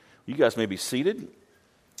You guys may be seated.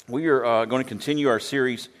 We are going to continue our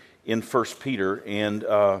series in 1 Peter, and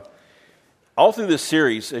all through this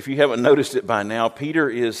series, if you haven't noticed it by now, Peter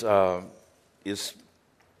is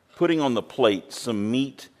putting on the plate some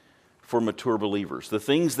meat for mature believers. The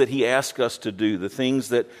things that he asks us to do, the things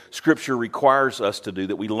that Scripture requires us to do,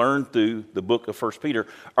 that we learn through the book of 1 Peter,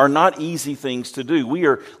 are not easy things to do. We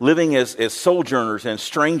are living as sojourners and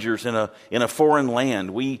strangers in a foreign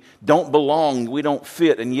land. We don't belong, we don't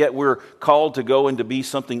fit, and yet we're called to go and to be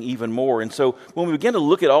something even more. And so when we begin to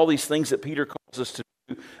look at all these things that Peter calls us to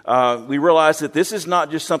do, we realize that this is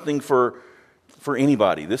not just something for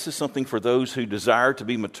anybody. This is something for those who desire to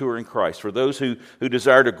be mature in Christ, for those who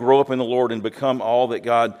desire to grow up in the Lord and become all that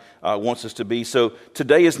God wants us to be. So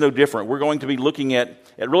today is no different. We're going to be looking at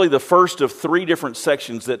really the first of three different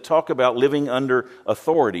sections that talk about living under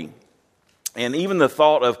authority. And even the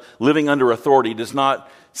thought of living under authority does not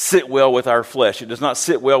sit well with our flesh. It does not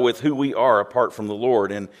sit well with who we are apart from the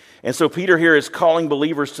Lord. And so Peter here is calling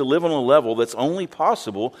believers to live on a level that's only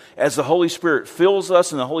possible as the Holy Spirit fills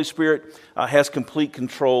us and the Holy Spirit has complete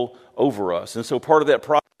control over us. And so part of that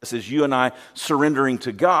process is you and I surrendering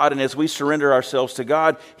to God. And as we surrender ourselves to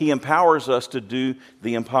God, He empowers us to do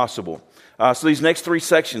the impossible. So these next three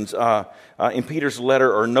sections in Peter's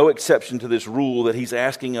letter are no exception to this rule that he's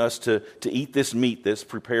asking us to eat this meat that's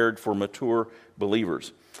prepared for mature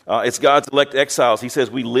believers. It's God's elect exiles. He says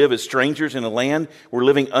we live as strangers in a land. We're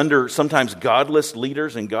living under sometimes godless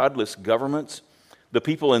leaders and godless governments. The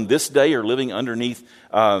people in this day are living underneath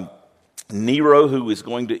Nero, who is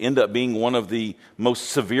going to end up being one of the most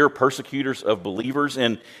severe persecutors of believers.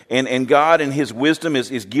 And God in His wisdom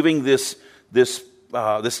is giving this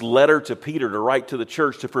letter to Peter to write to the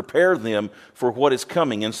church to prepare them for what is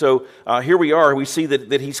coming. And so here we are. We see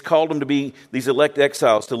that he's called them to be these elect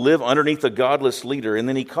exiles, to live underneath a godless leader. And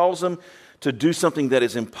then he calls them to do something that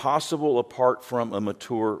is impossible apart from a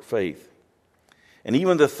mature faith. And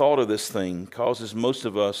even the thought of this thing causes most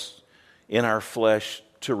of us in our flesh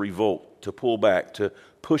to revolt, to pull back, to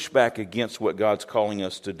push back against what God's calling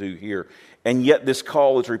us to do here. And yet this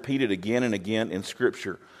call is repeated again and again in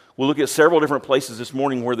Scripture. We'll look at several different places this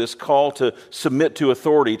morning where this call to submit to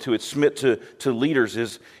authority, to submit to leaders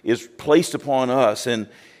is placed upon us. And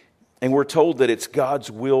we're told that it's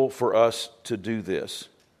God's will for us to do this.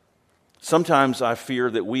 Sometimes I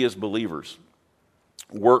fear that we as believers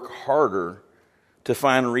work harder to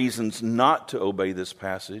find reasons not to obey this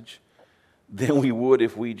passage than we would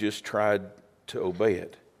if we just tried to obey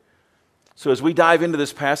it. So as we dive into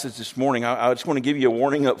this passage this morning, I just want to give you a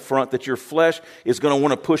warning up front that your flesh is going to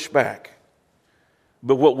want to push back.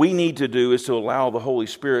 But what we need to do is to allow the Holy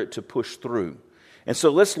Spirit to push through. And so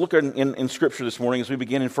let's look in Scripture this morning as we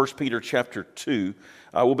begin in 1 Peter chapter 2.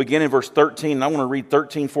 We'll begin in verse 13, and I want to read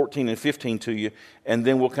 13, 14, and 15 to you, and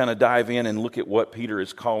then we'll kind of dive in and look at what Peter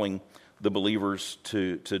is calling the believers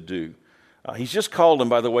to do. He's just called them,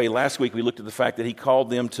 by the way. Last week we looked at the fact that he called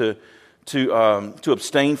them to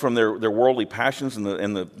abstain from their worldly passions and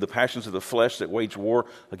the passions of the flesh that wage war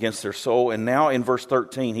against their soul. And now in verse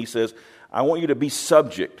 13 he says, I want you to be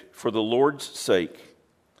subject for the Lord's sake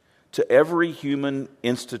to every human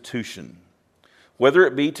institution, whether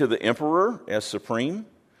it be to the emperor as supreme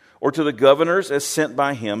or to the governors as sent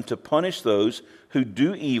by him to punish those who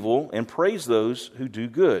do evil and praise those who do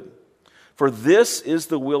good. For this is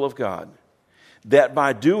the will of God, that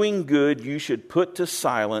by doing good you should put to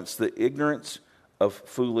silence the ignorance of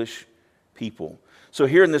foolish people. So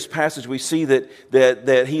here in this passage we see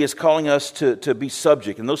that he is calling us to be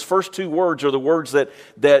subject. And those first two words are the words that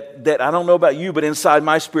I don't know about you, but inside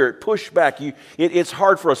my spirit, push back. It's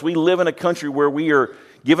hard for us. We live in a country where we are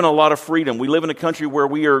given a lot of freedom. We live in a country where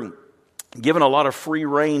we are given a lot of free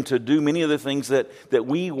reign to do many of the things that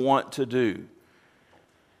we want to do.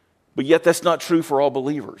 But yet that's not true for all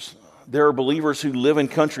believers. There are believers who live in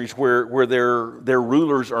countries where their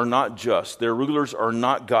rulers are not just. Their rulers are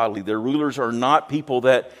not godly. Their rulers are not people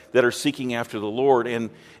that are seeking after the Lord. And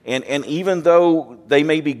even though they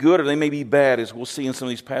may be good or they may be bad, as we'll see in some of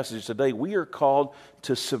these passages today, we are called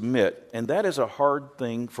to submit. And that is a hard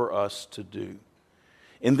thing for us to do.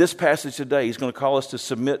 In this passage today, he's going to call us to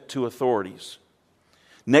submit to authorities.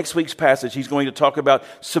 Next week's passage, he's going to talk about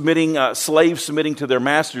slaves submitting to their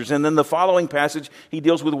masters. And then the following passage, he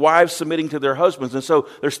deals with wives submitting to their husbands. And so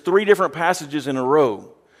there's three different passages in a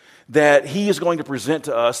row that he is going to present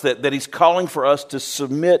to us that he's calling for us to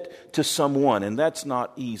submit to someone. And that's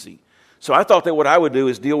not easy. So I thought that what I would do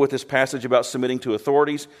is deal with this passage about submitting to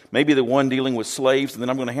authorities, maybe the one dealing with slaves, and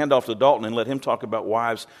then I'm going to hand off to Dalton and let him talk about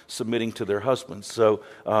wives submitting to their husbands. So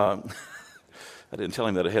I didn't tell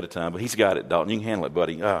him that ahead of time, but he's got it, Dalton. You can handle it,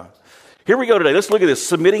 buddy. Here we go today. Let's look at this.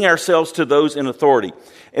 Submitting ourselves to those in authority.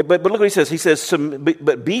 But look what he says. He says,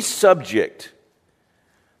 but be subject,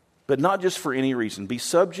 but not just for any reason. Be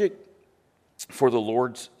subject for the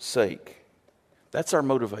Lord's sake. That's our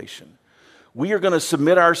motivation. We are going to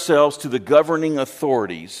submit ourselves to the governing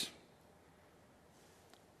authorities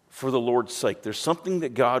for the Lord's sake. There's something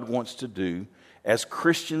that God wants to do as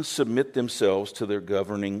Christians submit themselves to their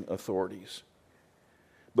governing authorities.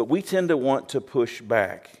 But we tend to want to push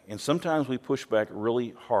back, and sometimes we push back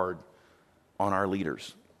really hard on our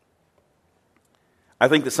leaders. I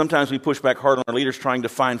think that sometimes we push back hard on our leaders trying to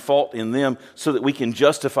find fault in them so that we can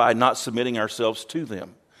justify not submitting ourselves to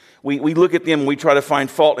them. We look at them and we try to find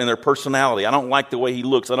fault in their personality. I don't like the way he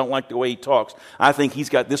looks. I don't like the way he talks. I think he's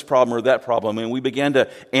got this problem or that problem. And we begin to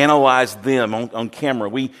analyze them on camera.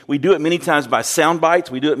 We do it many times by sound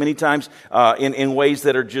bites. We do it many times in ways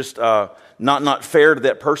that are just not fair to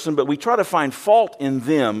that person. But we try to find fault in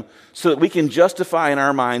them so that we can justify in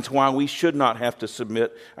our minds why we should not have to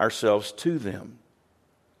submit ourselves to them.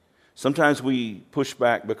 Sometimes we push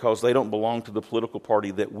back because they don't belong to the political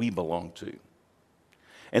party that we belong to.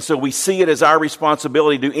 And so we see it as our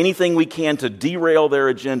responsibility to do anything we can to derail their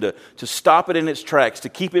agenda, to stop it in its tracks, to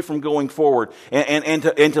keep it from going forward, and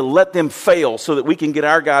to let them fail so that we can get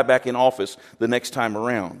our guy back in office the next time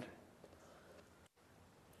around.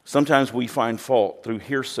 Sometimes we find fault through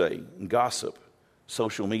hearsay, gossip,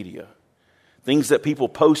 social media. Things that people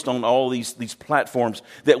post on all these platforms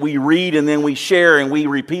that we read and then we share and we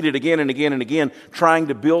repeat it again and again and again, trying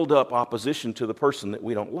to build up opposition to the person that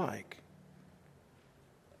we don't like.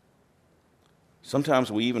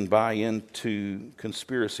 Sometimes we even buy into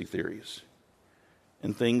conspiracy theories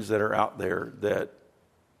and things that are out there that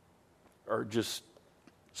are just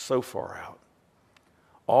so far out.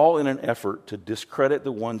 All in an effort to discredit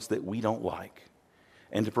the ones that we don't like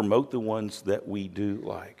and to promote the ones that we do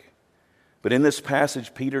like. But in this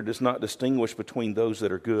passage, Peter does not distinguish between those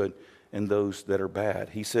that are good and those that are bad.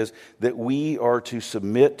 He says that we are to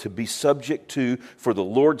submit, to be subject to, for the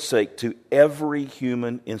Lord's sake, to every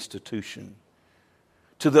human institution.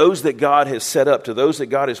 To those that God has set up, to those that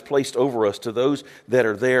God has placed over us, to those that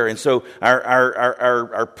are there. And so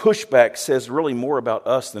our pushback says really more about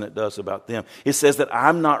us than it does about them. It says that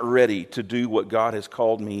I'm not ready to do what God has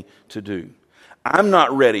called me to do. I'm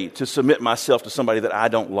not ready to submit myself to somebody that I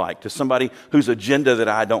don't like, to somebody whose agenda that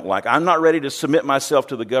I don't like. I'm not ready to submit myself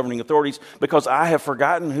to the governing authorities because I have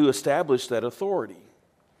forgotten who established that authority.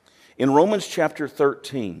 In Romans chapter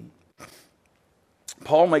 13,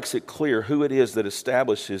 Paul makes it clear who it is that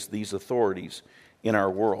establishes these authorities in our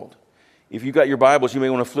world. If you've got your Bibles, you may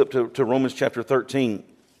want to flip to Romans chapter 13,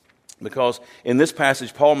 because in this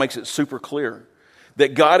passage, Paul makes it super clear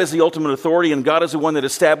that God is the ultimate authority and God is the one that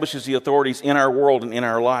establishes the authorities in our world and in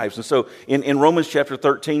our lives. And so in Romans chapter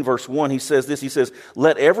 13, verse 1, he says this, he says,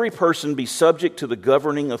 "Let every person be subject to the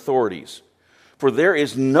governing authorities, for there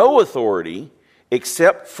is no authority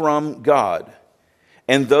except from God.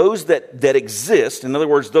 And those that exist, in other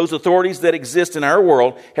words, those authorities that exist in our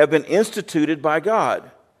world, have been instituted by God.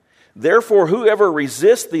 Therefore, whoever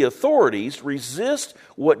resists the authorities resists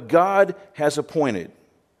what God has appointed.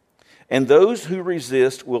 And those who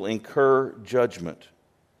resist will incur judgment.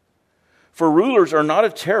 For rulers are not a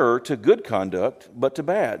terror to good conduct, but to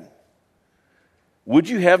bad. Would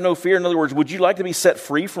you have no fear? In other words, would you like to be set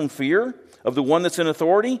free from fear of the one that's in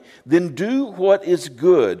authority? Then do what is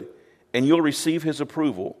good, and you'll receive his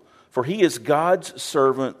approval, for he is God's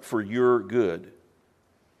servant for your good.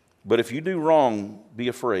 But if you do wrong, be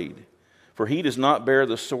afraid, for he does not bear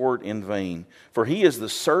the sword in vain, for he is the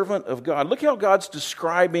servant of God." Look how God's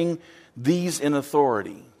describing these in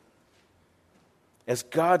authority as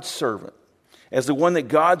God's servant, as the one that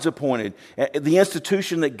God's appointed, the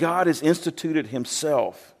institution that God has instituted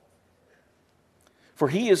himself. For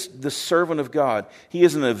he is the servant of God. He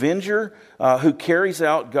is an avenger who carries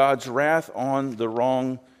out God's wrath on the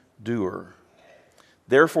wrongdoer.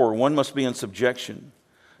 Therefore, one must be in subjection,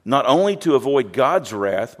 not only to avoid God's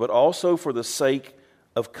wrath, but also for the sake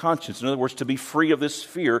of conscience. In other words, to be free of this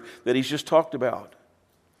fear that he's just talked about.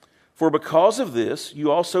 For because of this, you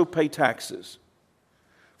also pay taxes.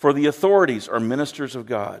 For the authorities are ministers of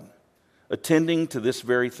God, attending to this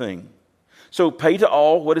very thing. So pay to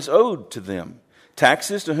all what is owed to them.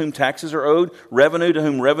 Taxes to whom taxes are owed, revenue to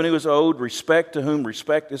whom revenue is owed, respect to whom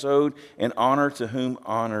respect is owed, and honor to whom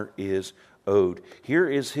honor is owed. Here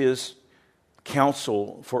is his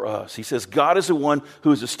counsel for us. He says God is the one who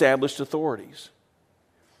has established authorities.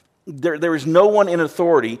 There is no one in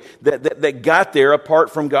authority that got there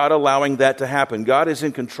apart from God allowing that to happen. God is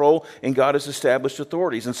in control and God has established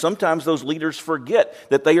authorities. And sometimes those leaders forget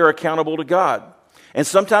that they are accountable to God. And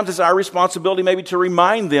sometimes it's our responsibility maybe to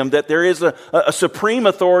remind them that there is a supreme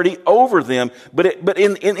authority over them. But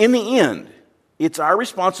in the end, it's our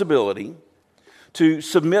responsibility to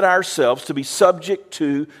submit ourselves, to be subject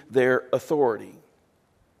to their authority.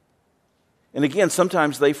 And again,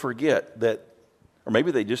 sometimes they forget that, or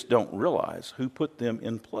maybe they just don't realize who put them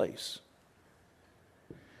in place.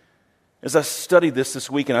 As I studied this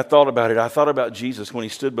week and I thought about it, I thought about Jesus when he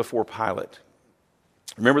stood before Pilate.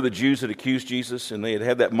 Remember the Jews had accused Jesus and they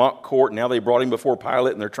had that mock court. Now they brought him before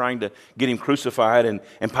Pilate and they're trying to get him crucified. And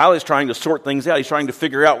Pilate's trying to sort things out. He's trying to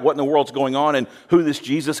figure out what in the world's going on and who this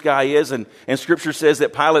Jesus guy is. And Scripture says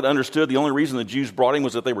that Pilate understood the only reason the Jews brought him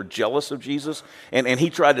was that they were jealous of Jesus. And he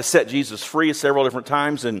tried to set Jesus free several different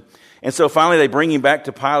times. And so finally they bring him back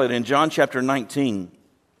to Pilate. In John chapter 19,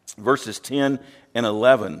 verses 10 and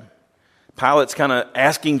 11, Pilate's kind of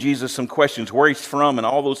asking Jesus some questions, where he's from and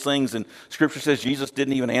all those things. And Scripture says Jesus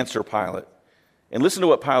didn't even answer Pilate. And listen to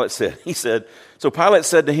what Pilate said. He said, so Pilate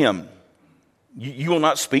said to him, you will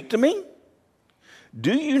not speak to me?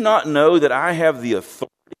 Do you not know that I have the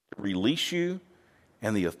authority to release you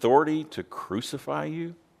and the authority to crucify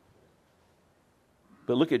you?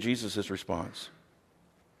 But look at Jesus' response.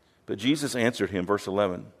 But Jesus answered him, verse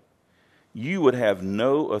 11, you would have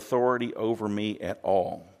no authority over me at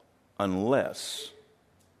all, unless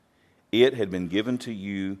it had been given to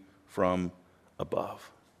you from above.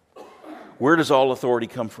 Where does all authority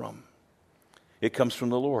come from? It comes from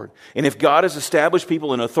the Lord. And if God has established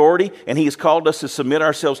people in authority and He has called us to submit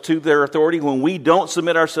ourselves to their authority, when we don't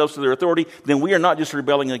submit ourselves to their authority, then we are not just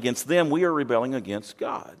rebelling against them, we are rebelling against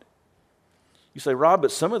God. You say, Rob,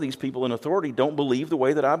 but some of these people in authority don't believe the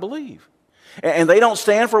way that I believe. And they don't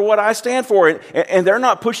stand for what I stand for. And they're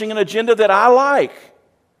not pushing an agenda that I like.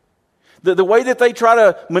 The way that they try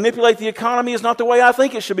to manipulate the economy is not the way I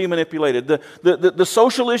think it should be manipulated. The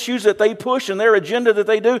social issues that they push and their agenda that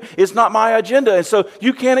they do is not my agenda. And so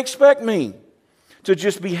you can't expect me to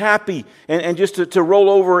just be happy and just to roll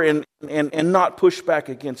over and not push back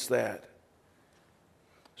against that.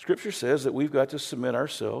 Scripture says that we've got to submit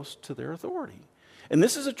ourselves to their authority. And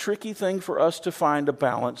this is a tricky thing for us to find a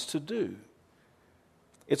balance to do.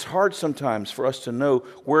 It's hard sometimes for us to know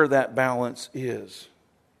where that balance is.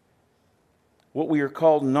 What we are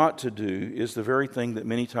called not to do is the very thing that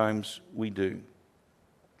many times we do.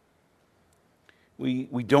 We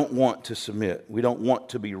don't want to submit. We don't want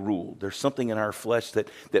to be ruled. There's something in our flesh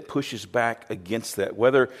that pushes back against that.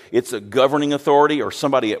 Whether it's a governing authority or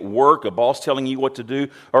somebody at work, a boss telling you what to do,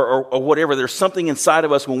 or whatever. There's something inside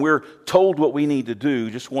of us when we're told what we need to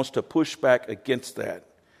do, just wants to push back against that.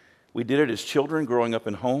 We did it as children growing up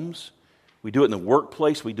in homes. We do it in the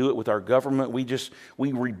workplace. We do it with our government.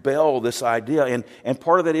 We rebel this idea. And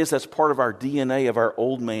part of that is that's part of our DNA of our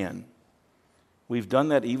old man. We've done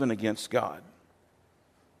that even against God.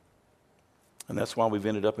 And that's why we've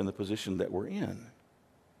ended up in the position that we're in.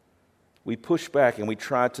 We push back and we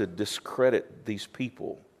try to discredit these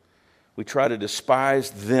people. We try to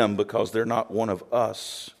despise them because they're not one of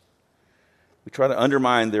us. We try to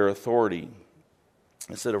undermine their authority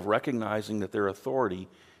instead of recognizing that their authority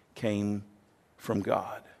came from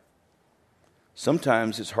God.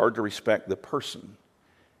 Sometimes it's hard to respect the person,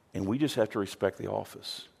 and we just have to respect the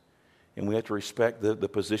office. And we have to respect the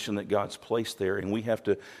position that God's placed there, and we have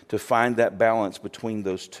to find that balance between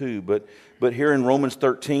those two. But here in Romans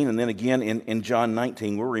 13, and then again in John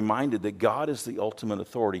 19, we're reminded that God is the ultimate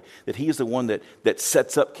authority, that He is the one that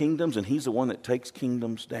sets up kingdoms, and He's the one that takes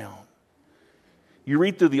kingdoms down. You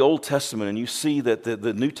read through the Old Testament and you see that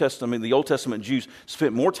the New Testament, the Old Testament Jews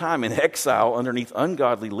spent more time in exile underneath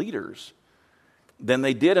ungodly leaders than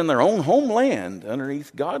they did in their own homeland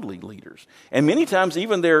underneath godly leaders. And many times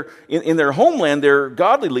even in their homeland, their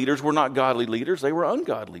godly leaders were not godly leaders, they were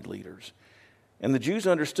ungodly leaders. And the Jews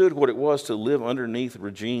understood what it was to live underneath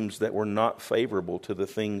regimes that were not favorable to the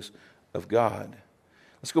things of God.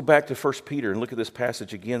 Let's go back to 1 Peter and look at this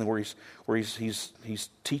passage again where he's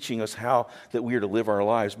teaching us how that we are to live our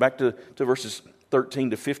lives. Back to verses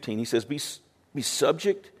 13 to 15, he says, Be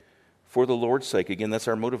subject for the Lord's sake. Again, that's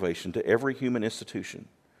our motivation, to every human institution,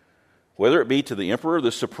 whether it be to the emperor,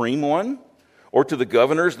 the supreme one, or to the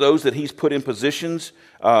governors, those that he's put in positions.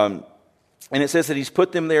 And it says that he's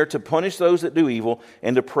put them there to punish those that do evil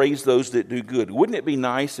and to praise those that do good. Wouldn't it be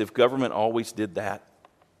nice if government always did that?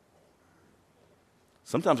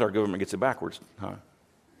 Sometimes our government gets it backwards, huh?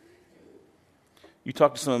 You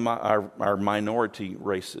talk to some of our minority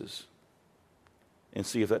races and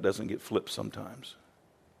see if that doesn't get flipped sometimes.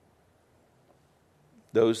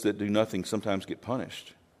 Those that do nothing sometimes get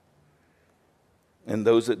punished. And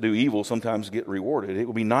those that do evil sometimes get rewarded. It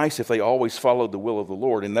would be nice if they always followed the will of the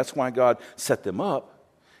Lord. And that's why God set them up.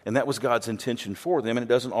 And that was God's intention for them. And it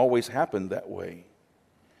doesn't always happen that way.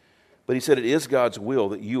 But he said it is God's will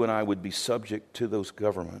that you and I would be subject to those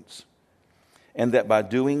governments. And that by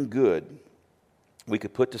doing good, we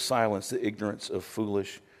could put to silence the ignorance of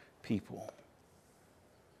foolish people.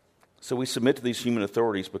 So we submit to these human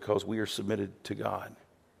authorities because we are submitted to God.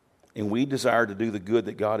 And we desire to do the good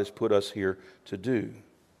that God has put us here to do.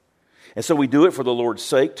 And so we do it for the Lord's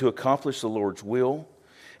sake, to accomplish the Lord's will.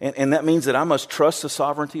 And that means that I must trust the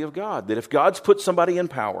sovereignty of God. That if God's put somebody in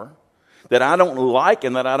power that I don't like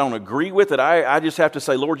and that I don't agree with, that I just have to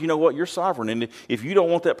say, Lord, you know what? You're sovereign. And if you don't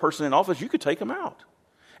want that person in office, you could take them out.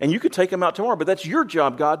 And you could take them out tomorrow. But that's your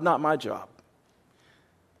job, God, not my job.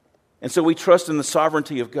 And so we trust in the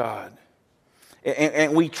sovereignty of God.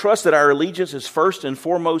 And we trust that our allegiance is first and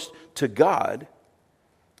foremost to God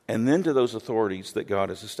and then to those authorities that God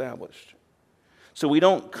has established. So we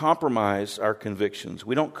don't compromise our convictions.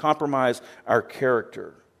 We don't compromise our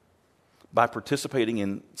character by participating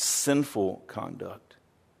in sinful conduct.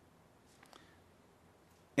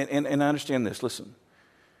 And I understand this. Listen,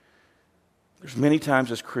 there's many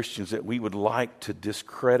times as Christians that we would like to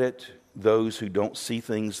discredit those who don't see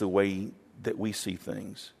things the way that we see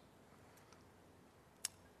things.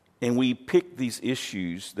 And we pick these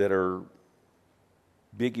issues that are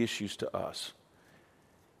big issues to us.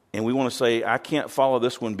 And we want to say, I can't follow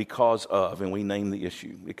this one because of, and we name the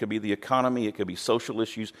issue. It could be the economy, it could be social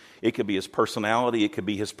issues, it could be his personality, it could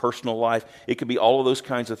be his personal life, it could be all of those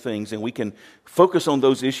kinds of things. And we can focus on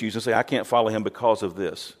those issues and say, I can't follow him because of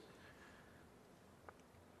this.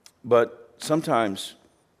 But sometimes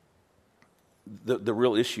the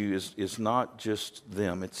real issue is not just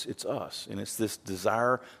them, it's us. And it's this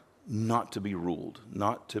desire not to be ruled,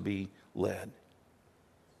 not to be led.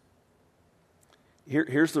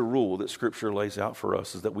 Here's the rule that Scripture lays out for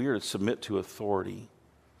us, is that we are to submit to authority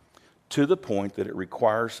to the point that it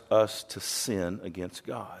requires us to sin against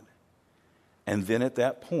God. And then at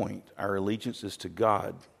that point, our allegiance is to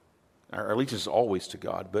God. Our allegiance is always to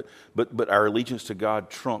God, but our allegiance to God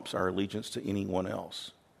trumps our allegiance to anyone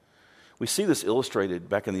else. We see this illustrated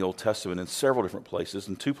back in the Old Testament in several different places,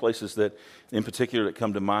 and two places that in particular that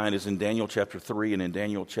come to mind is in Daniel chapter 3 and in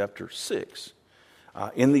Daniel chapter 6.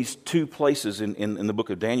 In these two places in the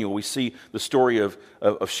book of Daniel, we see the story of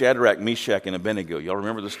Shadrach, Meshach, and Abednego. Y'all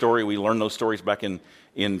remember the story? We learned those stories back in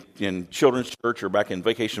children's church or back in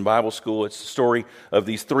Vacation Bible School. It's the story of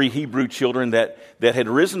these three Hebrew children that had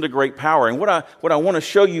risen to great power. And what I want to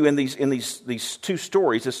show you in these two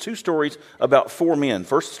stories is two stories about four men.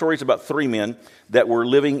 First story is about three men that were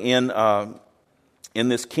living in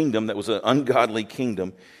this kingdom that was an ungodly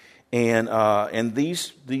kingdom. And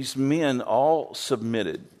these men all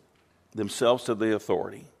submitted themselves to the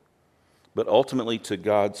authority, but ultimately to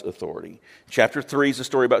God's authority. Chapter 3 is a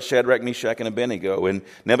story about Shadrach, Meshach, and Abednego. And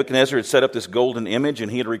Nebuchadnezzar had set up this golden image, and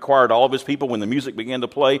he had required all of his people, when the music began to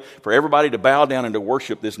play, for everybody to bow down and to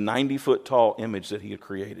worship this 90-foot tall image that he had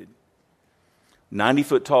created. 90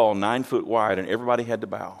 foot tall, 9 foot wide, and everybody had to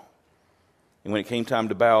bow. And when it came time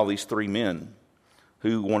to bow, these three men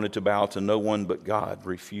who wanted to bow to no one but God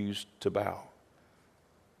refused to bow.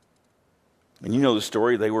 And you know the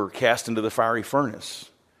story. They were cast into the fiery furnace.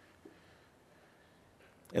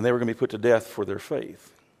 And they were going to be put to death for their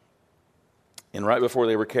faith. And right before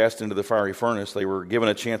they were cast into the fiery furnace, they were given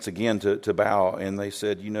a chance again to bow. And they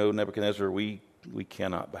said, you know, Nebuchadnezzar, we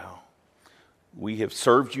cannot bow. We have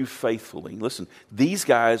served you faithfully. Listen, these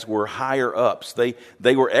guys were higher ups. They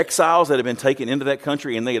were exiles that had been taken into that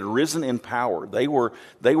country, and they had risen in power. They were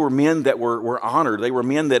men that were honored. They were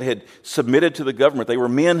men that had submitted to the government. They were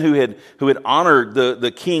men who had honored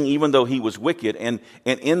the king even though he was wicked. And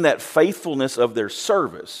in that faithfulness of their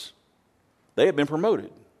service, they had been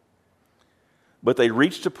promoted. But they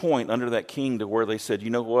reached a point under that king to where they said,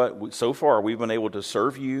 you know what? So far we've been able to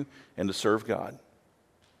serve you and to serve God.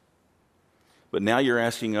 But now you're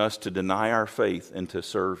asking us to deny our faith and to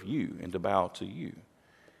serve you and to bow to you.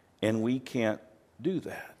 And we can't do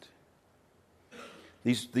that.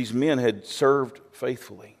 These men had served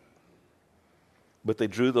faithfully. But they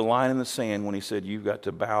drew the line in the sand when he said, you've got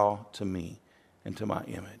to bow to me and to my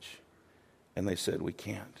image. And they said, we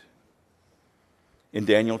can't. In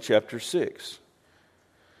Daniel chapter 6,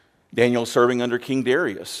 Daniel serving under King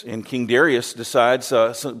Darius. And King Darius decides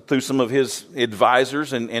through some of his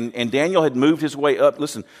advisors, and Daniel had moved his way up.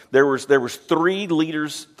 Listen, there was three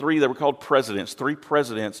leaders, three that were called presidents, three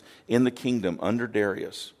presidents in the kingdom under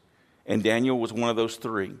Darius. And Daniel was one of those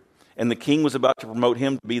three. And the king was about to promote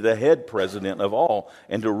him to be the head president of all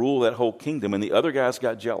and to rule that whole kingdom. And the other guys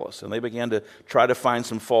got jealous, and they began to try to find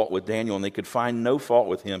some fault with Daniel, and they could find no fault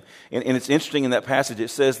with him. And it's interesting in that passage, it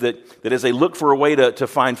says that as they looked for a way to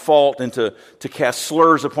find fault and to cast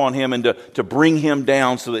slurs upon him and to bring him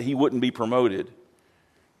down so that he wouldn't be promoted.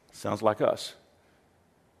 Sounds like us.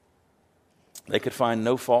 They could find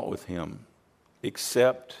no fault with him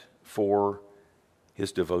except for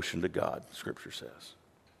his devotion to God, Scripture says.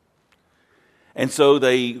 And so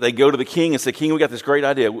they go to the king and say, King, we got this great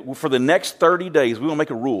idea. For the next 30 days, we will make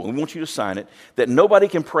a rule, and we want you to sign it, that nobody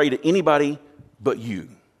can pray to anybody but you.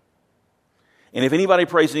 And if anybody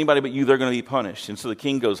prays to anybody but you, they're going to be punished. And so the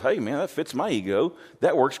king goes, hey, man, that fits my ego.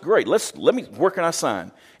 That works great. Where can I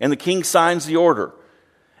sign? And the king signs the order.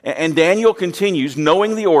 And Daniel continues,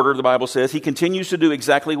 knowing the order, the Bible says, he continues to do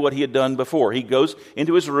exactly what he had done before. He goes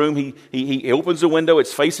into his room, he opens a window,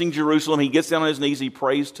 it's facing Jerusalem, he gets down on his knees, he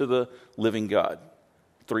prays to the living God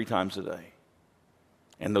 3 times a day.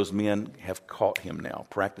 And those men have caught him now,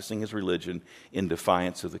 practicing his religion in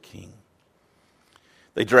defiance of the king.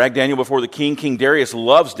 They drag Daniel before the king. King Darius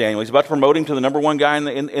loves Daniel. He's about to promote him to the number 1 guy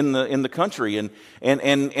in the country. And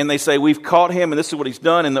they say, we've caught him, and this is what he's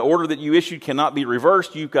done. And the order that you issued cannot be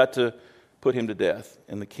reversed. You've got to put him to death.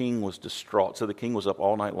 And the king was distraught. So the king was up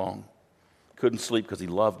all night long. Couldn't sleep because he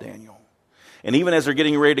loved Daniel. And even as they're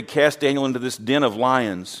getting ready to cast Daniel into this den of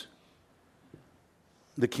lions,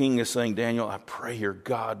 the king is saying, Daniel, I pray your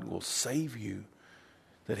God will save you,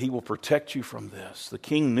 that he will protect you from this. The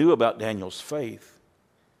king knew about Daniel's faith.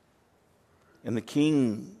 And the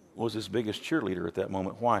king was his biggest cheerleader at that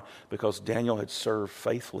moment. Why? Because Daniel had served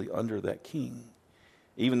faithfully under that king.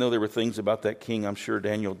 Even though there were things about that king I'm sure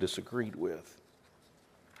Daniel disagreed with.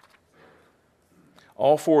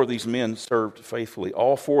 All 4 of these men served faithfully.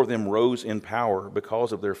 All 4 of them rose in power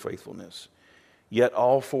because of their faithfulness. Yet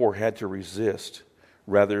all 4 had to resist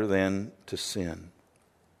rather than to sin.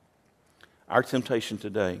 Our temptation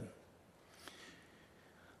today,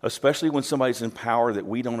 especially when somebody's in power that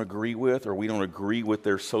we don't agree with, or we don't agree with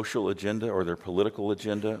their social agenda or their political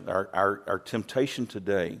agenda, our temptation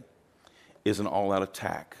today is an all-out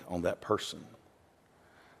attack on that person.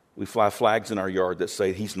 We fly flags in our yard that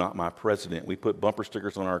say, he's not my president. We put bumper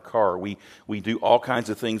stickers on our car. We do all kinds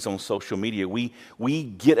of things on social media. We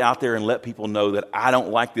get out there and let people know that I don't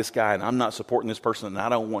like this guy and I'm not supporting this person and I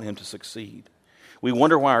don't want him to succeed. We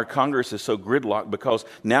wonder why our Congress is so gridlocked, because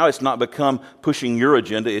now it's not become pushing your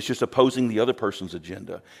agenda, it's just opposing the other person's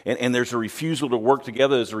agenda. And there's a refusal to work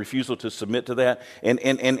together, there's a refusal to submit to that.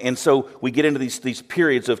 And so we get into these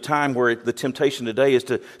periods of time where the temptation today is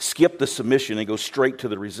to skip the submission and go straight to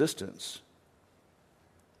the resistance.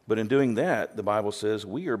 But in doing that, the Bible says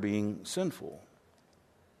we are being sinful.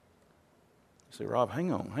 You say, Rob,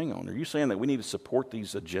 hang on. Are you saying that we need to support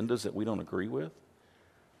these agendas that we don't agree with?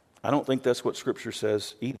 I don't think that's what Scripture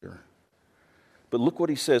says either. But look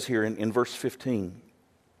what he says here in verse 15.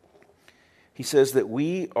 He says that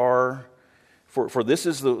we are, for this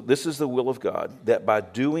is the will of God, that by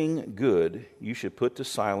doing good you should put to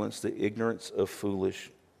silence the ignorance of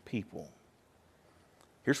foolish people.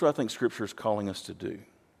 Here's what I think Scripture is calling us to do.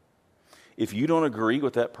 If you don't agree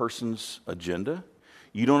with that person's agenda,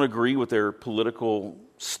 you don't agree with their political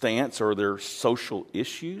stance or their social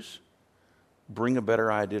issues, bring a better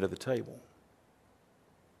idea to the table.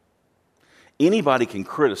 Anybody can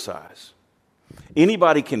criticize.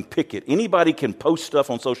 Anybody can picket. Anybody can post stuff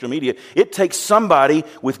on social media. It takes somebody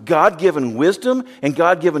with God-given wisdom and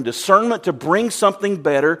God-given discernment to bring something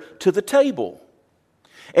better to the table.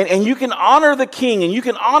 And you can honor the king and you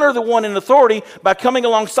can honor the one in authority by coming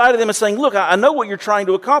alongside of them and saying, look, I know what you're trying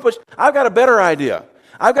to accomplish. I've got a better idea.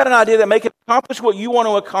 I've got an idea that may accomplish what you want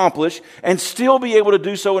to accomplish and still be able to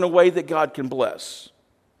do so in a way that God can bless.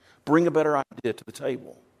 Bring a better idea to the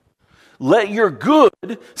table. Let your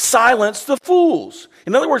good silence the fools.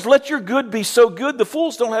 In other words, let your good be so good the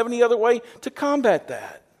fools don't have any other way to combat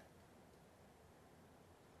that.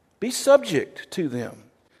 Be subject to them.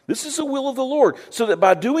 This is the will of the Lord, so that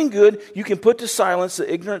by doing good you can put to silence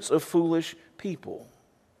the ignorance of foolish people.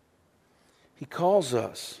 He calls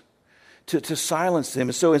us to silence them.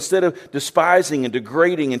 And so instead of despising and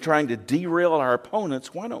degrading and trying to derail our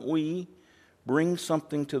opponents, why don't we bring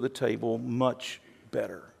something to the table much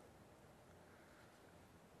better?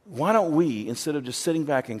 Why don't we, instead of just sitting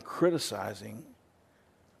back and criticizing,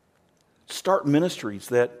 start ministries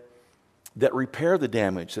that repair the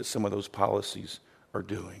damage that some of those policies are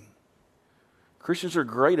doing? Christians are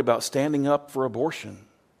great about standing up for abortion,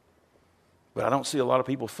 but I don't see a lot of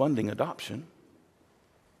people funding adoption.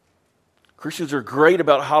 Christians are great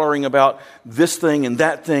about hollering about this thing and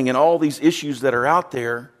that thing and all these issues that are out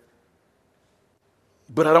there,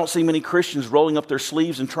 But I don't see many Christians rolling up their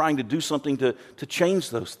sleeves and trying to do something to change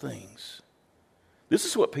those things. This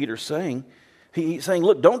is what Peter's saying. He's saying,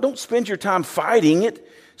 look, don't spend your time fighting it.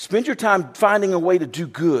 Spend your time finding a way to do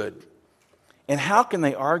good. And how can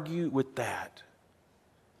they argue with that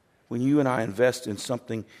when you and I invest in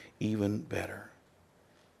something even better?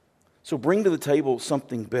 So bring to the table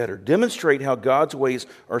something better. Demonstrate how God's ways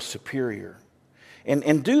are superior.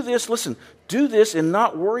 And do this, listen, do this and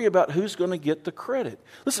not worry about who's going to get the credit.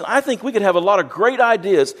 Listen, I think we could have a lot of great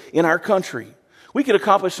ideas in our country. We could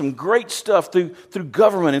accomplish some great stuff through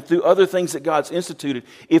government and through other things that God's instituted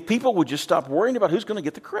if people would just stop worrying about who's going to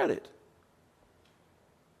get the credit.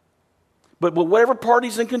 But whatever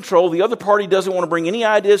party's in control, the other party doesn't want to bring any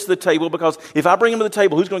ideas to the table, because if I bring them to the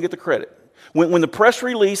table, who's going to get the credit? When the press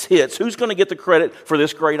release hits, who's going to get the credit for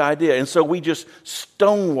this great idea? And so we just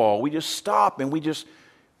stonewall, we just stop, and we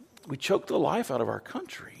choke the life out of our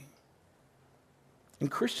country.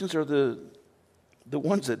 And Christians are the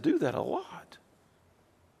ones that do that a lot.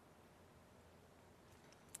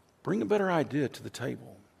 Bring a better idea to the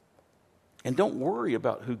table. And don't worry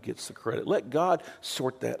about who gets the credit. Let God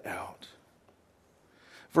sort that out.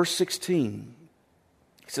 Verse 16,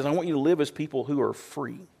 he says, I want you to live as people who are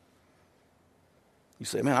free. You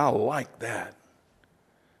say, man, I like that.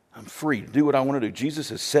 I'm free to do what I want to do. Jesus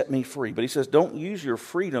has set me free. But he says, don't use your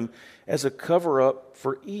freedom as a cover-up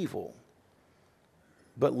for evil,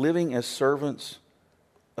 but living as servants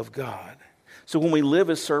of God. So when we live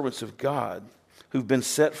as servants of God, who've been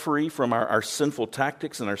set free from our sinful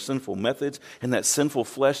tactics and our sinful methods and that sinful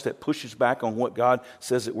flesh that pushes back on what God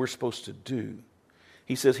says that we're supposed to do,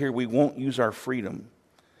 he says here, we won't use our freedom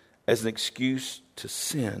as an excuse to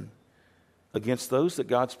sin against those that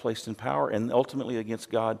God's placed in power and ultimately against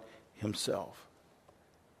God himself.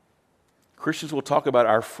 Christians will talk about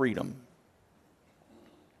our freedom,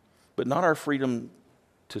 but not our freedom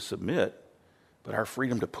to submit, but our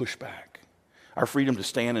freedom to push back, our freedom to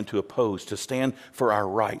stand and to oppose, to stand for our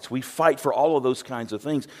rights. We fight for all of those kinds of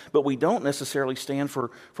things, but we don't necessarily stand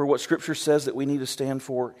for what Scripture says that we need to stand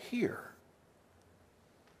for here.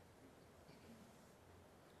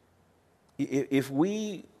 If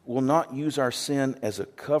we will not use our sin as a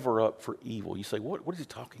cover-up for evil, you say, what is he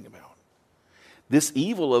talking about? This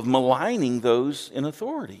evil of maligning those in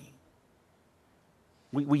authority.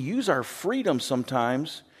 We use our freedom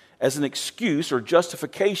sometimes as an excuse or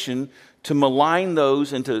justification to malign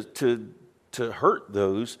those and to hurt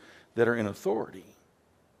those that are in authority.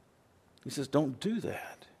 He says, don't do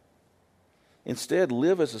that. Instead,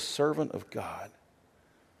 live as a servant of God.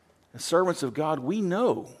 As servants of God, we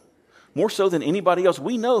know, more so than anybody else,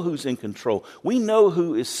 we know who's in control. We know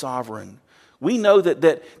who is sovereign. We know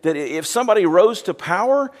that if somebody rose to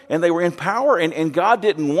power and they were in power and God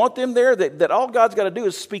didn't want them there, that all God's got to do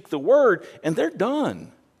is speak the word and they're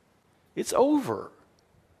done. It's over.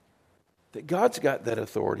 That God's got that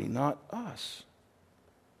authority, not us.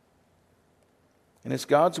 And as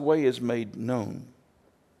God's way is made known,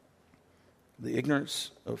 the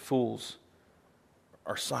ignorance of fools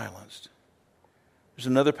are silenced. There's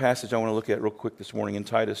another passage I want to look at real quick this morning in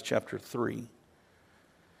Titus chapter 3.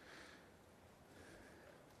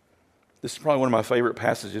 This is probably one of my favorite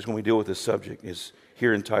passages when we deal with this subject, is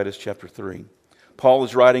here in Titus chapter 3. Paul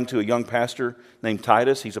is writing to a young pastor named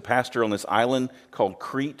Titus. He's a pastor on this island called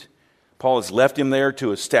Crete. Paul has left him there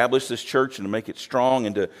to establish this church and to make it strong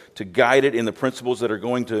and to guide it in the principles that are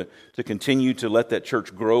going to continue to let that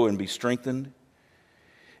church grow and be strengthened.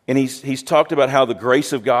 And he's talked about how the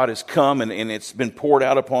grace of God has come and it's been poured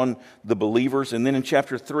out upon the believers. And then in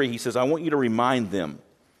chapter 3, he says, I want you to remind them,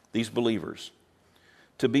 these believers,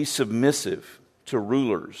 to be submissive to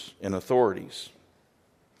rulers and authorities,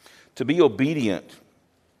 to be obedient,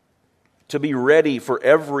 to be ready for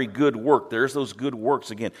every good work. There's those good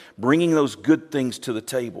works again, bringing those good things to the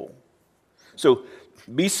table. So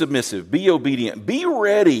be submissive, be obedient, be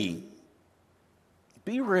ready.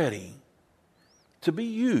 Be ready to be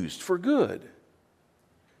used for good.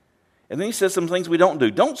 And then he says some things we don't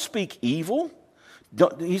do. Don't speak evil.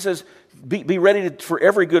 He says, be ready for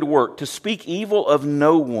every good work, to speak evil of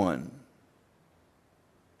no one.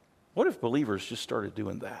 What if believers just started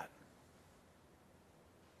doing that?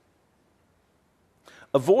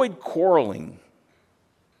 Avoid quarreling.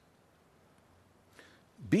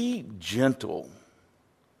 Be gentle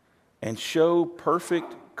and show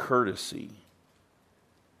perfect courtesy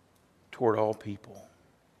toward all people.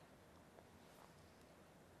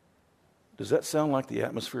 Does that sound like the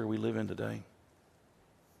atmosphere we live in today?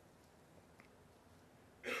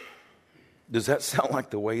 Does that sound like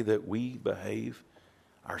the way that we behave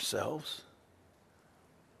ourselves?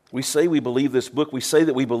 We say we believe this book. We say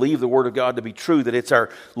that we believe the Word of God to be true, that it's our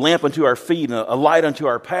lamp unto our feet and a light unto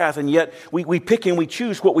our path, and yet we pick and we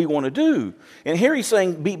choose what we want to do. And here he's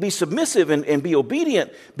saying, be submissive and be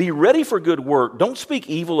obedient. Be ready for good work. Don't speak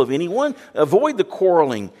evil of anyone. Avoid the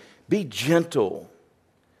quarreling. Be gentle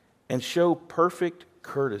and show perfect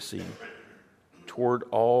courtesy toward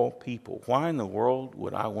all people. Why in the world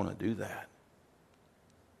would I want to do that?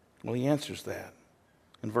 Well, he answers that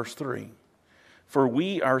in verse 3. For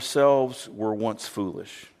we ourselves were once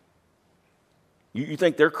foolish. You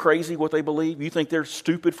think they're crazy what they believe? You think they're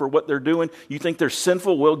stupid for what they're doing? You think they're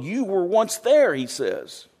sinful? Well, you were once there, he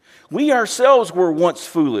says. We ourselves were once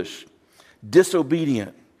foolish,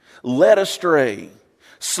 disobedient, led astray,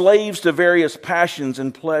 slaves to various passions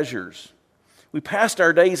and pleasures. We passed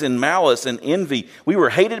our days in malice and envy. We were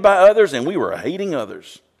hated by others and we were hating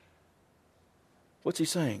others. What's he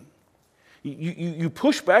saying? You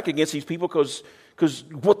push back against these people because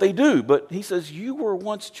what they do, but he says, you were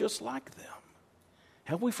once just like them.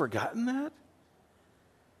 Have we forgotten that?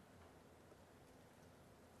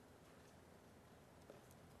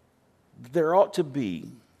 There ought to be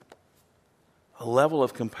a level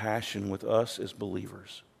of compassion with us as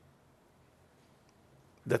believers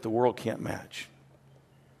that the world can't match.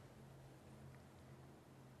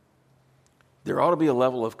 There ought to be a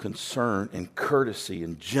level of concern and courtesy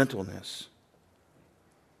and gentleness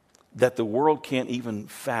that the world can't even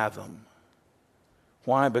fathom.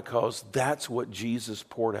 Why? Because that's what Jesus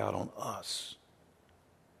poured out on us.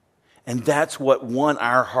 And that's what won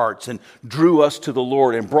our hearts and drew us to the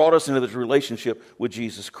Lord and brought us into this relationship with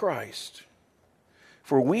Jesus Christ.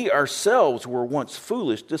 For we ourselves were once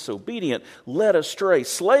foolish, disobedient, led astray,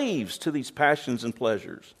 slaves to these passions and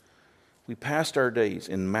pleasures. We passed our days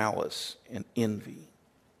in malice and envy.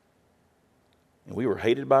 And we were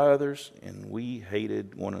hated by others, and we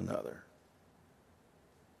hated one another.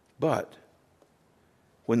 But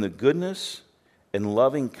when the goodness and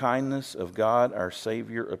loving kindness of God our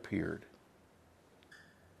Savior appeared,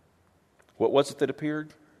 what was it that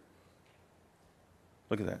appeared?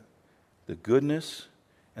 Look at that. The goodness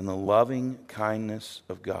and the loving kindness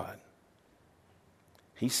of God.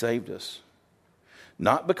 He saved us.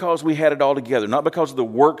 Not because we had it all together, not because of the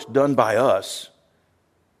works done by us,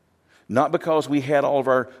 not because we had all of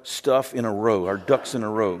our stuff in a row, our ducks in a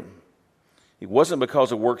row. It wasn't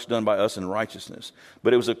because of works done by us in righteousness,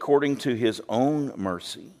 but it was according to His own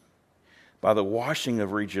mercy, by the washing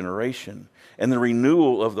of regeneration and the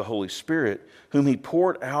renewal of the Holy Spirit, whom He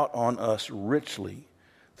poured out on us richly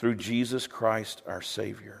through Jesus Christ our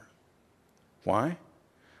Savior. Why?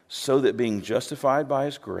 So that being justified by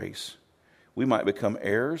His grace, we might become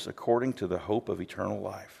heirs according to the hope of eternal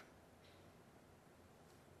life.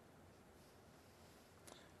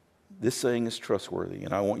 This saying is trustworthy,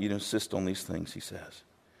 and I want you to insist on these things, he says,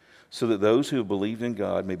 so that those who have believed in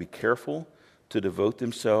God may be careful to devote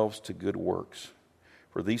themselves to good works,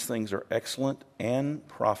 for these things are excellent and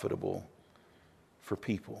profitable for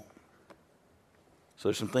people. So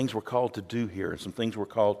there's some things we're called to do here, and some things we're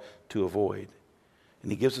called to avoid.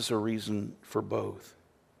 And he gives us a reason for both.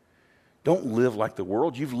 Don't live like the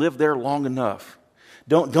world. You've lived there long enough.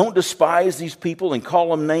 Don't despise these people and call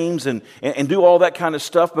them names and do all that kind of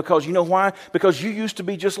stuff, because you know why? Because you used to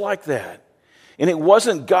be just like that. And it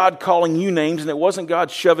wasn't God calling you names, and it wasn't God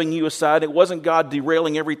shoving you aside. It wasn't God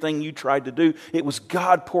derailing everything you tried to do. It was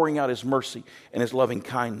God pouring out His mercy and His loving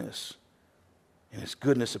kindness and His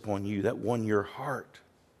goodness upon you that won your heart.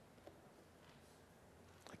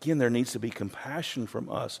 Again, there needs to be compassion from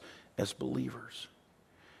us as believers.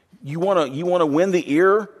 You want to win the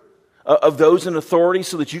ear of those in authority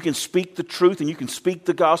so that you can speak the truth and you can speak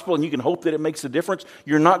the gospel and you can hope that it makes a difference.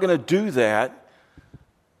 You're not going to do that.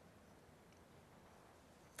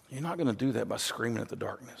 You're not going to do that by screaming at the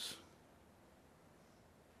darkness.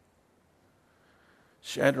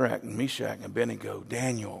 Shadrach and Meshach and Abednego,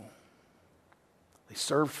 Daniel, they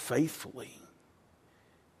served faithfully.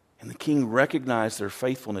 And the king recognized their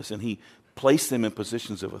faithfulness and he placed them in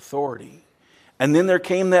positions of authority. And then there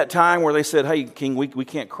came that time where they said, hey, king, we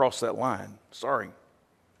can't cross that line. Sorry.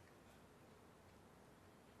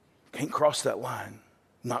 Can't cross that line.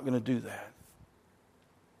 Not going to do that.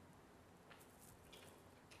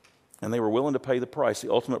 And they were willing to pay the price,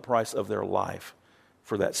 the ultimate price of their life,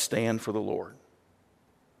 for that stand for the Lord.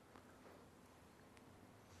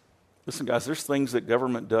 Listen, guys, there's things that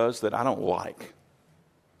government does that I don't like,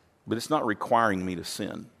 but it's not requiring me to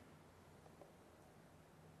sin.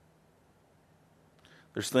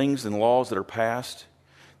 There's things and laws that are passed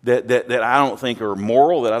that I don't think are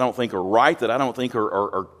moral, that I don't think are right, that I don't think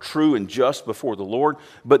are true and just before the Lord,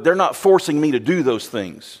 but they're not forcing me to do those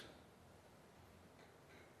things.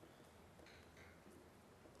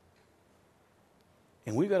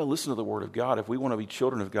 And we've got to listen to the Word of God if we want to be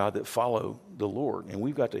children of God that follow the Lord. And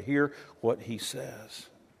we've got to hear what He says.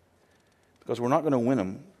 Because we're not going to win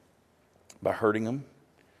them by hurting them,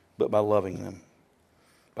 but by loving them,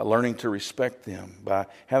 by learning to respect them, by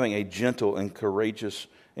having a gentle and courageous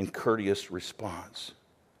and courteous response.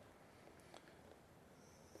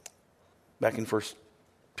 Back in 1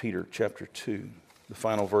 Peter chapter 2, the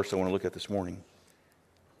final verse I want to look at this morning.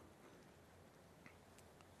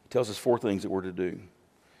 It tells us 4 things that we're to do.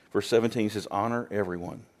 Verse 17 says, honor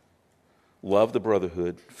everyone, love the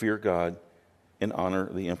brotherhood, fear God, and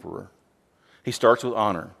honor the emperor. He starts with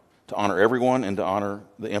honor, to honor everyone and to honor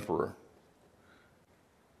the emperor.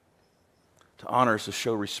 To honor is to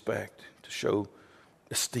show respect, to show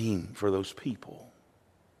esteem for those people.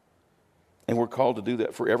 And we're called to do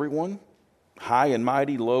that for everyone, high and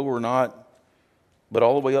mighty, low or not, but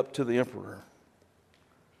all the way up to the emperor.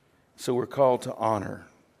 So we're called to honor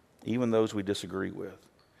even those we disagree with.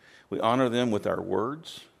 We honor them with our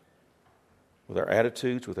words, with our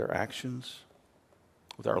attitudes, with our actions,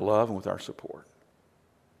 with our love, and with our support.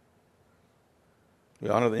 We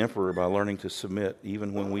honor the emperor by learning to submit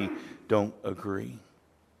even when we don't agree.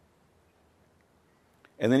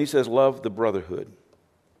 And then he says, love the brotherhood.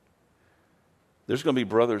 There's going to be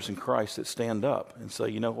brothers in Christ that stand up and say,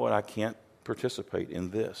 you know what, I can't participate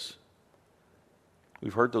in this.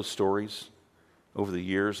 We've heard those stories over the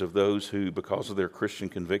years of those who, because of their Christian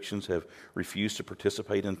convictions, have refused to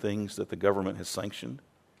participate in things that the government has sanctioned.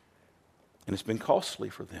 And it's been costly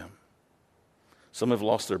for them. Some have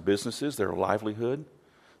lost their businesses, their livelihood.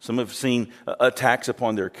 Some have seen attacks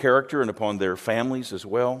upon their character and upon their families as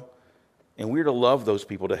well. And we're to love those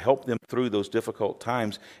people, to help them through those difficult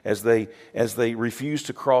times as they refuse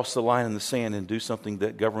to cross the line in the sand and do something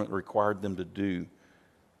that government required them to do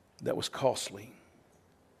that was costly.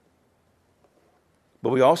 But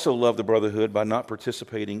we also love the brotherhood by not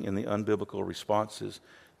participating in the unbiblical responses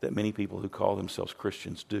that many people who call themselves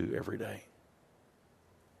Christians do every day.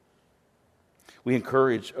 We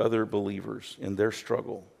encourage other believers in their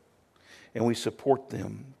struggle, and we support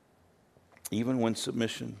them even when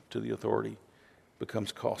submission to the authority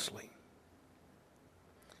becomes costly.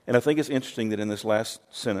 And I think it's interesting that in this last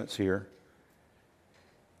sentence here,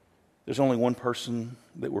 there's only one person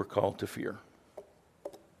that we're called to fear.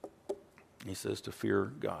 He says to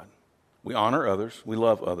fear God. We honor others, we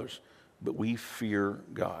love others, but we fear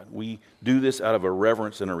God. We do this out of a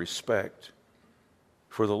reverence and a respect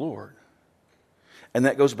for the Lord. And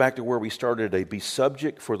that goes back to where we started today. Be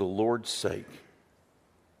subject for the Lord's sake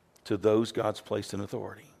to those God's placed in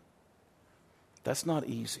authority. That's not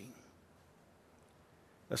easy.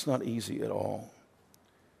 That's not easy at all.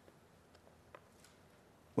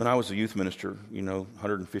 When I was a youth minister,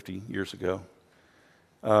 150 years ago,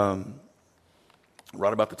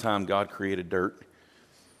 right about the time God created dirt,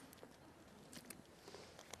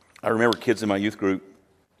 I remember kids in my youth group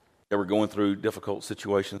that were going through difficult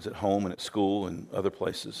situations at home and at school and other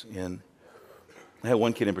places. And I had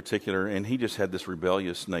one kid in particular, and he just had this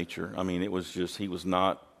rebellious nature. I mean, it was just, he was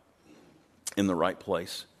not in the right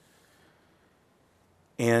place.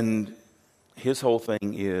 And his whole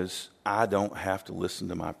thing is, I don't have to listen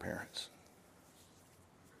to my parents.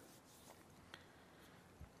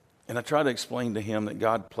 And I tried to explain to him that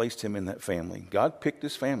God placed him in that family. God picked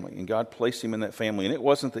his family, and God placed him in that family. And it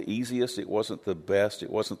wasn't the easiest, it wasn't the best, it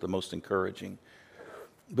wasn't the most encouraging.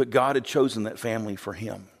 But God had chosen that family for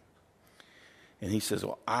him. And he says,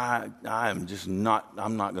 well, I'm going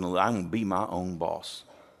to be my own boss.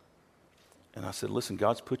 And I said, listen,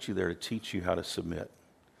 God's put you there to teach you how to submit.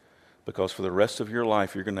 Because for the rest of your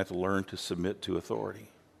life, you're going to have to learn to submit to authority.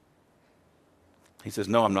 He says,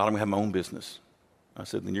 no, I'm not. I'm going to have my own business. I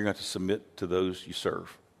said, then you're going to have to submit to those you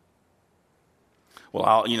serve. Well,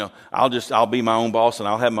 I'll be my own boss and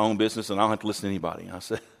I'll have my own business and I don't have to listen to anybody. And I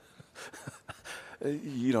said,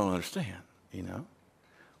 you don't understand,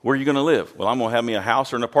 Where are you going to live? Well, I'm going to have me a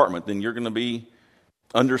house or an apartment. Then you're going to be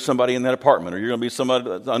under somebody in that apartment, or you're going to be somebody,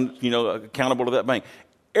 accountable to that bank.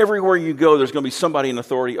 Everywhere you go, there's going to be somebody in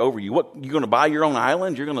authority over you. What, you're going to buy your own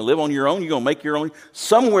island? You're going to live on your own? You're going to make your own?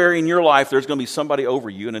 Somewhere in your life, there's going to be somebody over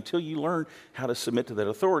you. And until you learn how to submit to that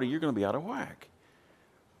authority, you're going to be out of whack.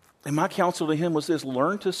 And my counsel to him was this: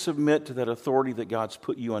 learn to submit to that authority that God's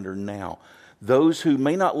put you under now. Those who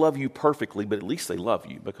may not love you perfectly, but at least they love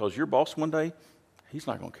you, because your boss one day, he's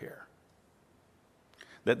not going to care.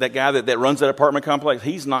 That guy that runs that apartment complex,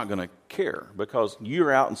 he's not going to care because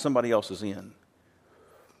you're out and somebody else is in.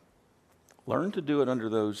 Learn to do it under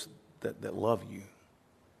those that love you.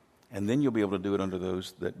 And then you'll be able to do it under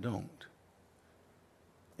those that don't.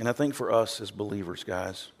 And I think for us as believers,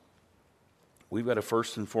 guys, We've got to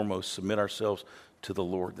first and foremost submit ourselves to the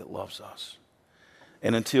Lord that loves us.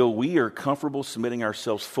 And until we are comfortable submitting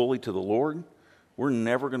ourselves fully to the Lord, we're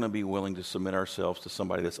never going to be willing to submit ourselves to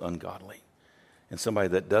somebody that's ungodly and somebody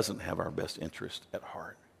that doesn't have our best interest at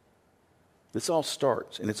heart. This all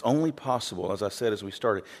starts, and it's only possible, as I said as we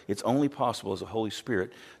started, it's only possible as the Holy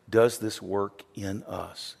Spirit does this work in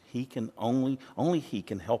us. Only He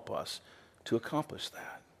can help us to accomplish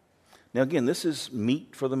that. Now again, this is meat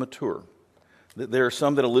for the mature. There are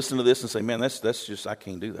some that will listen to this and say, man, that's just, I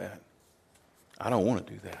can't do that. I don't want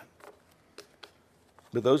to do that.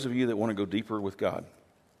 But those of you that want to go deeper with God,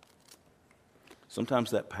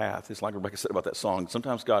 sometimes that path, it's like Rebecca said about that song,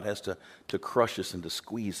 sometimes God has to crush us and to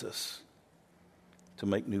squeeze us to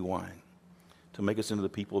make new wine, to make us into the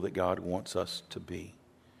people that God wants us to be.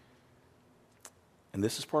 And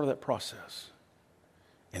this is part of that process.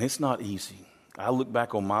 And it's not easy. I look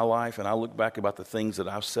back on my life and I look back about the things that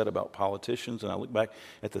I've said about politicians, and I look back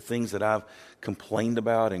at the things that I've complained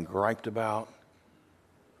about and griped about.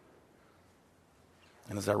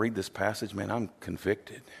 And as I read this passage, man, I'm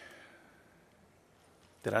convicted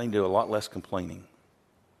that I need to do a lot less complaining,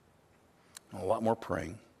 a lot more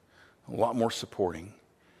praying, a lot more supporting,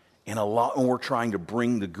 and a lot more trying to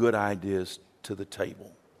bring the good ideas to the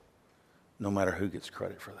table, no matter who gets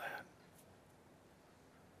credit for that.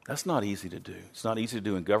 That's not easy to do. It's not easy to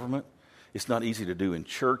do in government. It's not easy to do in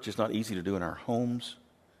church. It's not easy to do in our homes.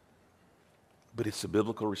 But it's a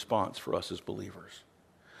biblical response for us as believers.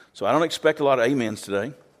 So I don't expect a lot of amens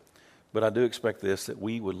today, but I do expect this, that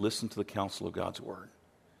we would listen to the counsel of God's word.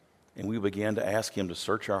 And we began to ask Him to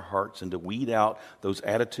search our hearts and to weed out those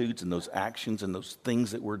attitudes and those actions and those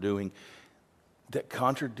things that we're doing that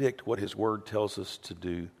contradict what His word tells us to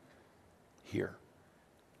do here.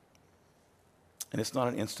 And it's not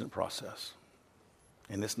an instant process.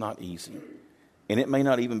 And it's not easy. And it may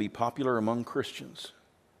not even be popular among Christians.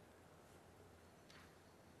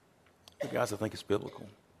 But guys, I think it's biblical.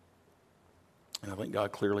 And I think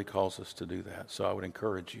God clearly calls us to do that. So I would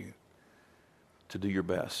encourage you to do your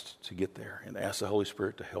best to get there and ask the Holy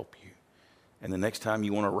Spirit to help you. And the next time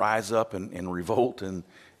you want to rise up and revolt and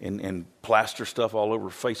plaster stuff all over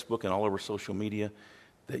Facebook and all over social media,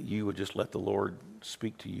 that you would just let the Lord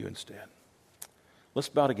speak to you instead. Let's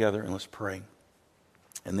bow together and let's pray.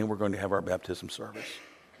 And then we're going to have our baptism service.